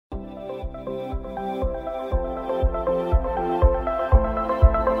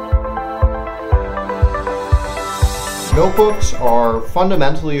Notebooks are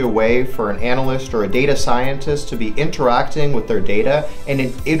fundamentally a way for an analyst or a data scientist to be interacting with their data in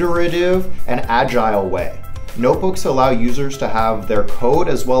an iterative and agile way. Notebooks allow users to have their code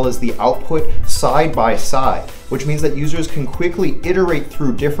as well as the output side by side, which means that users can quickly iterate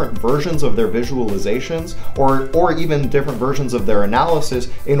through different versions of their visualizations or even different versions of their analysis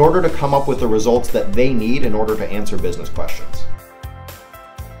in order to come up with the results that they need in order to answer business questions.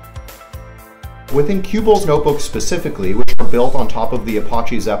 Within Qubole's notebooks specifically, which are built on top of the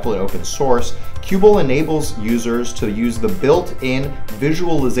Apache Zeppelin open source, Qubole enables users to use the built-in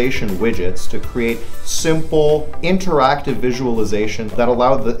visualization widgets to create simple, interactive visualizations that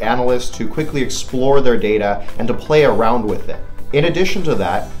allow the analysts to quickly explore their data and to play around with it. In addition to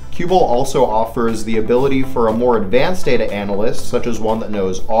that, Qubole also offers the ability for a more advanced data analyst, such as one that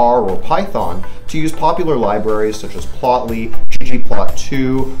knows R or Python, to use popular libraries such as Plotly,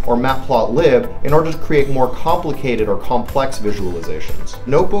 ggplot2, or matplotlib in order to create more complicated or complex visualizations.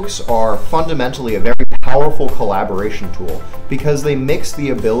 Notebooks are fundamentally a very powerful collaboration tool because they mix the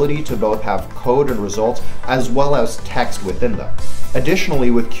ability to both have code and results as well as text within them.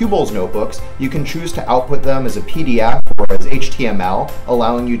 Additionally, with Qubole's notebooks, you can choose to output them as a PDF or as HTML,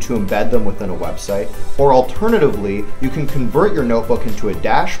 allowing you to embed them within a website. Or alternatively, you can convert your notebook into a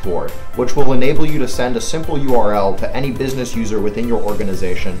dashboard, which will enable you to send a simple URL to any business user within your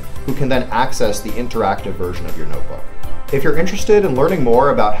organization who can then access the interactive version of your notebook. If you're interested in learning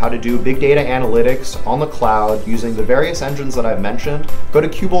more about how to do big data analytics on the cloud using the various engines that I've mentioned, go to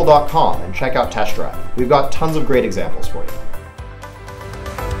Qubole.com and check out Test Drive. We've got tons of great examples for you.